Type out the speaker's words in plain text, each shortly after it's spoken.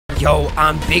Yo,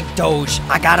 I'm Big Doge.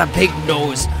 I got a big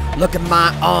nose. Look at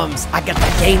my arms. I got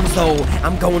the game though.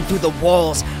 I'm going through the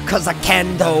walls, cause I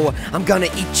can though. I'm gonna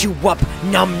eat you up.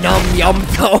 Num num yum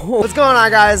though. What's going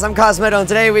on, guys? I'm Cosmitto, and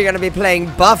today we're gonna be playing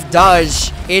Buff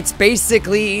Doge. It's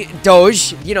basically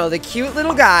Doge, you know, the cute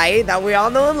little guy that we all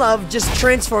know and love, just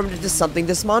transformed into something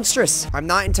this monstrous. I'm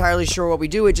not entirely sure what we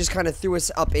do. It just kind of threw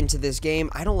us up into this game.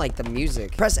 I don't like the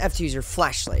music. Press F to use your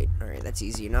flashlight. All right, that's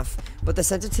easy enough. But the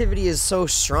sensitivity is so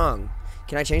strong.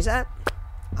 Can I change that?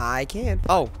 I can.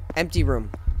 Oh, empty room.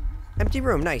 Empty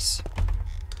room, nice.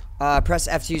 Press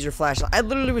F to use your flashlight. I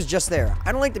literally was just there.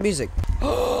 I don't like the music.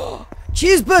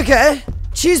 Cheeseburger!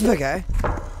 Cheeseburger!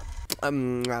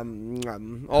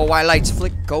 Oh, why lights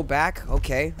flick? Go back?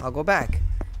 Okay, I'll go back.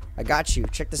 I got you.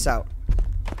 Check this out.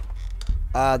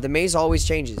 The maze always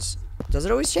changes. Does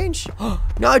it always change?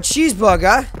 No,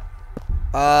 cheeseburger!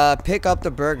 Pick up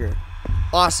the burger.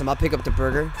 Awesome, I'll pick up the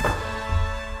burger.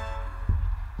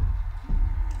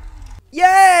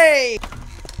 Yay!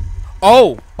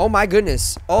 Oh my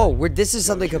goodness. Oh, this is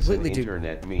something completely new.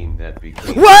 Internet meme that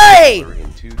became Wait!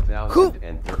 in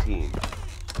 2013.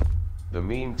 The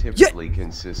meme typically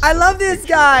consists. I love this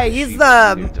guy. He's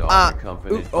the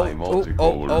accompanied by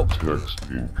multicolor text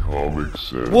in Comic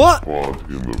Sans what? font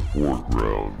in the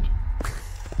foreground.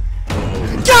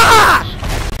 God!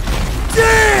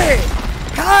 Dang!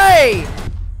 Hey!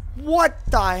 What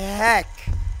the heck?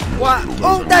 What?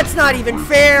 Oh, that's not even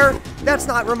fair. That's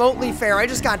not remotely fair. I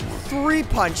just got 3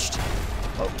 punched.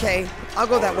 Okay, I'll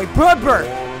go that way. Burger!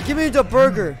 Give me the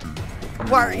burger.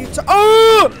 Why are you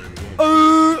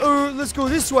let's go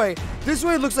this way. This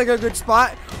way looks like a good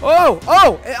spot. I'll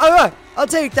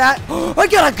take that. I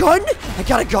got a gun. I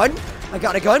got a gun. I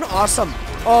got a gun. Awesome.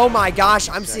 Oh my gosh,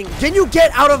 I'm seeing. Can you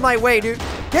get out of my way, dude?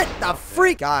 Get the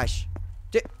freak. Gosh.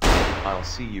 I'll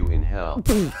see you in hell.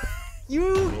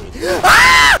 You.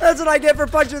 Ah! That's what I get for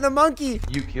punching the monkey.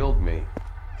 You killed me.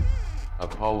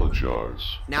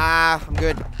 Apologize. Nah, I'm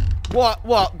good.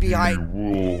 What? Behind. He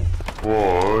will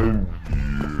find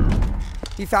you.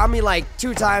 He found me like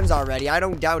 2 times already. I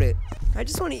don't doubt it. I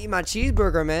just want to eat my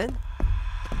cheeseburger, man.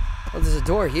 Oh, there's a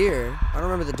door here. I don't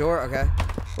remember the door. Okay.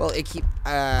 Well,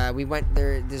 we went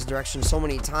this direction so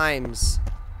many times.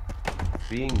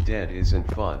 Being dead isn't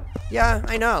fun. Yeah,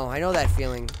 I know. I know that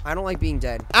feeling. I don't like being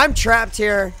dead. I'm trapped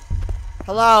here.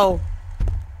 Hello.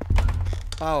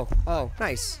 Oh,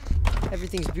 nice.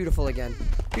 Everything's beautiful again.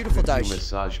 Beautiful Doge. You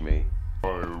massage me.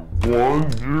 I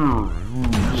wonder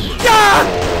who's Ah!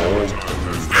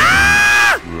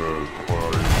 that I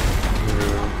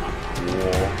can't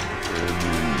walk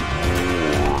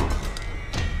anymore.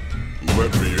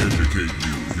 Let me educate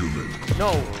you, human. No,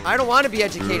 I don't want to be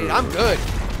educated. I'm good.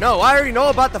 No, I already know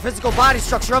about the physical body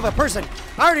structure of a person.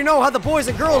 I already know how the boys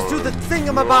and girls do the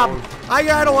thingamabob. I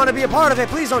don't want to be a part of it.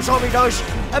 Please don't show me, Doge.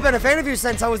 I've been a fan of you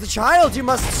since I was a child. You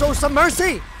must show some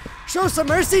mercy. Show some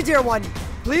mercy, dear one.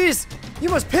 Please, you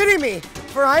must pity me.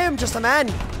 For I am just a man.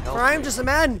 For I am just a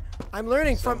man. I'm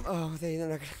learning from. Oh, they're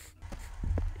not gonna.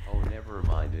 Oh, never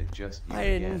mind it. Just you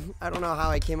again. I don't know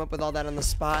how I came up with all that on the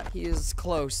spot. He is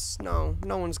close. No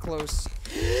one's close.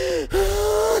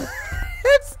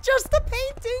 It's just a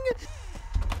painting.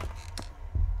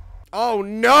 Oh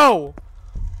no!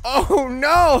 Oh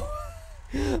no!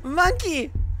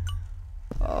 Monkey!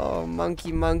 Oh,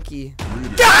 monkey.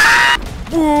 Ah!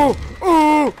 Ooh!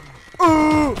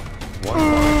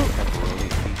 Pepperoni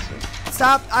pizza.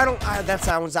 Stop! That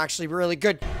sounds actually really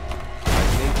good. I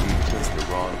think you took the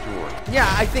wrong door. Yeah,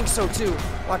 I think so too.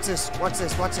 Watch this.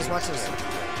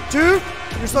 Dude,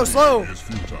 you're so slow.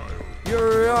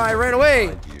 I ran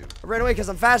away. I ran away because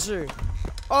I'm faster.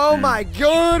 Oh my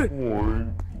god!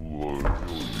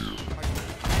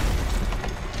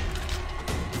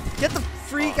 Get the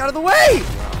freak out of the way!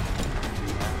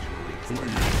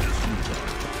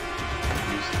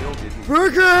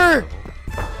 Burger!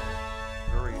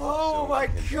 Oh my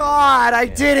god, I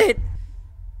did it!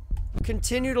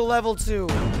 Continue to level 2.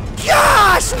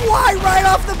 Gosh, why right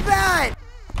off the bat?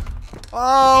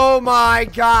 Oh my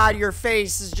god, your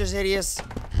face is just hideous.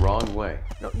 Wrong way.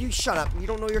 No, you shut up. You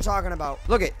don't know what you're talking about.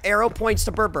 Look it, arrow points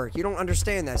to Burber. You don't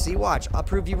understand that. See, watch. I'll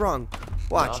prove you wrong.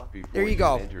 Watch. There you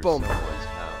go. Boom.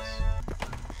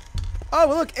 Oh,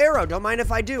 well, look, arrow. Don't mind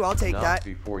if I do. I'll take that.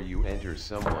 Before you enter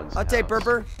someone's I'll take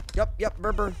Burber. Yep,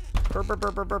 Burber.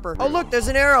 Burber. Oh, look, there's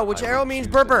an arrow. Which arrow means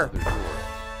Burber?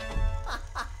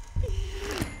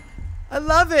 I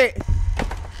love it.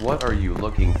 What are you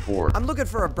looking for? I'm looking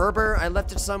for a Burber. I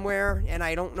left it somewhere, and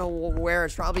I don't know where.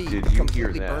 It's probably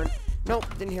completely burned. Nope,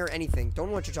 didn't hear anything. Don't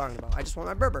know what you're talking about. I just want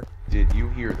my Berber. Did you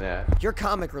hear that? You're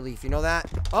comic relief, you know that?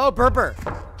 Oh, Berber.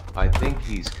 I think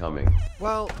he's coming.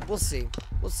 Well, we'll see.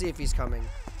 We'll see if he's coming.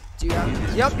 Do you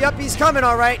have... Yep, he's coming,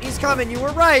 all right. He's coming. You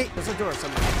were right. There's a door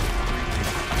somewhere.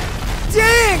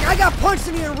 Dang! I got punched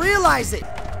and didn't realize it.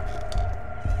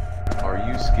 Are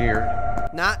you scared?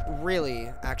 Not really,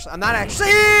 actually. I'm not actually.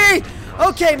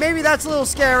 Okay, maybe that's a little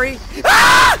scary.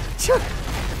 Ah!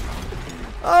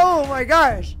 Oh my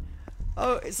gosh.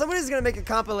 Oh, somebody's gonna make a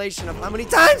compilation of how many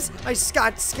times I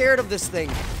got scared of this thing.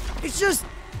 It's just,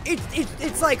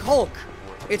 it's like Hulk.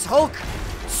 It's Hulk.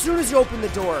 As soon as you open the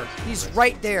door, he's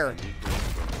right there.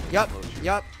 Yup.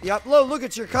 Look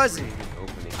at your cousin.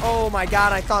 Oh my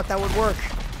god, I thought that would work.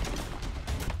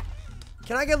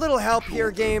 Can I get a little help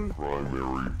here, game?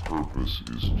 Primary purpose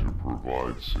is to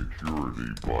provide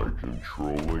security by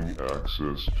controlling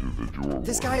access to the doorway.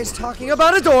 This guy is talking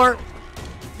about a door.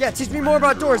 Yeah, teach me more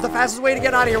about doors. The fastest way to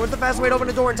get out of here. What's the fastest way to open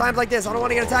a door in times like this? I don't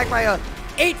want to get attacked by a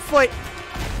 8-foot,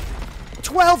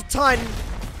 12-ton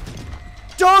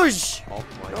Doge.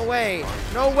 No way.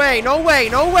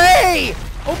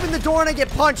 Open the door and I get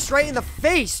punched straight in the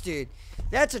face, dude.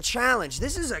 That's a challenge.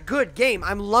 This is a good game.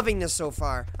 I'm loving this so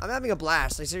far. I'm having a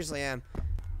blast. I seriously am.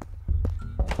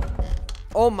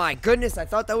 Oh my goodness. I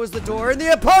thought that was the door in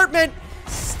the apartment.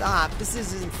 Stop. This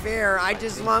isn't fair. I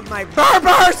just want my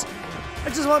Berbers.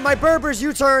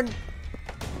 U-turn.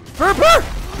 Berber.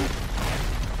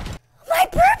 My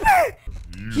Berber.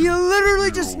 He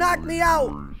literally just knocked me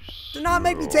out. Do not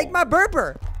make me take my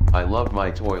Berber. I love my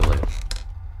toilet.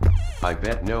 I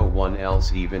bet no one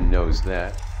else even knows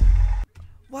that.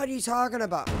 What are you talking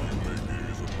about?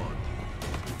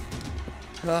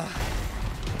 Got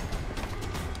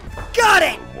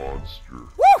it! Monster.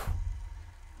 Woo!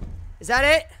 Is that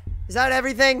it? Is that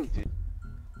everything?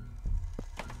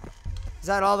 Is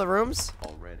that all the rooms?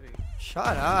 Already.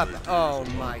 Shut up. Oh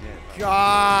my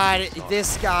god.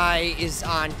 This guy is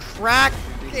on crack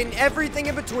and everything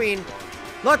in between.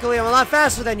 Luckily, I'm a lot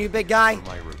faster than you, big guy.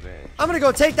 My revenge. I'm gonna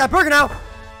go take that burger now.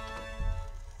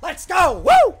 Let's go!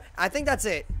 Woo! I think that's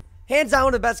it. Hands down,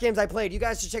 one of the best games I played. You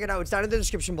guys should check it out. It's down in the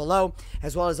description below,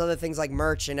 as well as other things like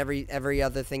merch and every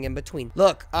other thing in between.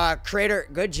 Look, creator,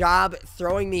 good job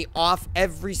throwing me off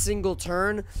every single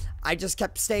turn. I just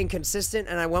kept staying consistent,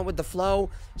 and I went with the flow.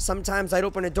 Sometimes I'd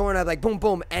open a door, and I'd be like, boom,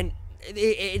 boom. And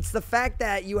it's the fact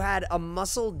that you had a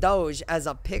muscle Doge as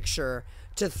a picture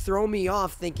to throw me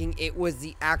off thinking it was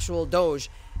the actual Doge.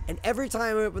 And every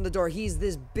time I open the door, he's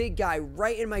this big guy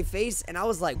right in my face. And I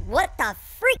was like, what the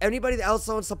freak? Anybody else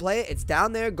wants to play it, it's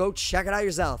down there. Go check it out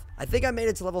yourself. I think I made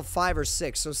it to level 5 or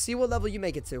 6. So see what level you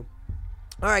make it to.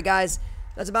 All right, guys.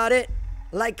 That's about it.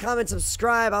 Like, comment,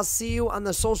 subscribe. I'll see you on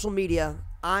the social media.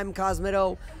 I'm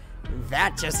Cosmitto.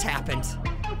 That just happened.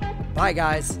 Bye,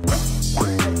 guys.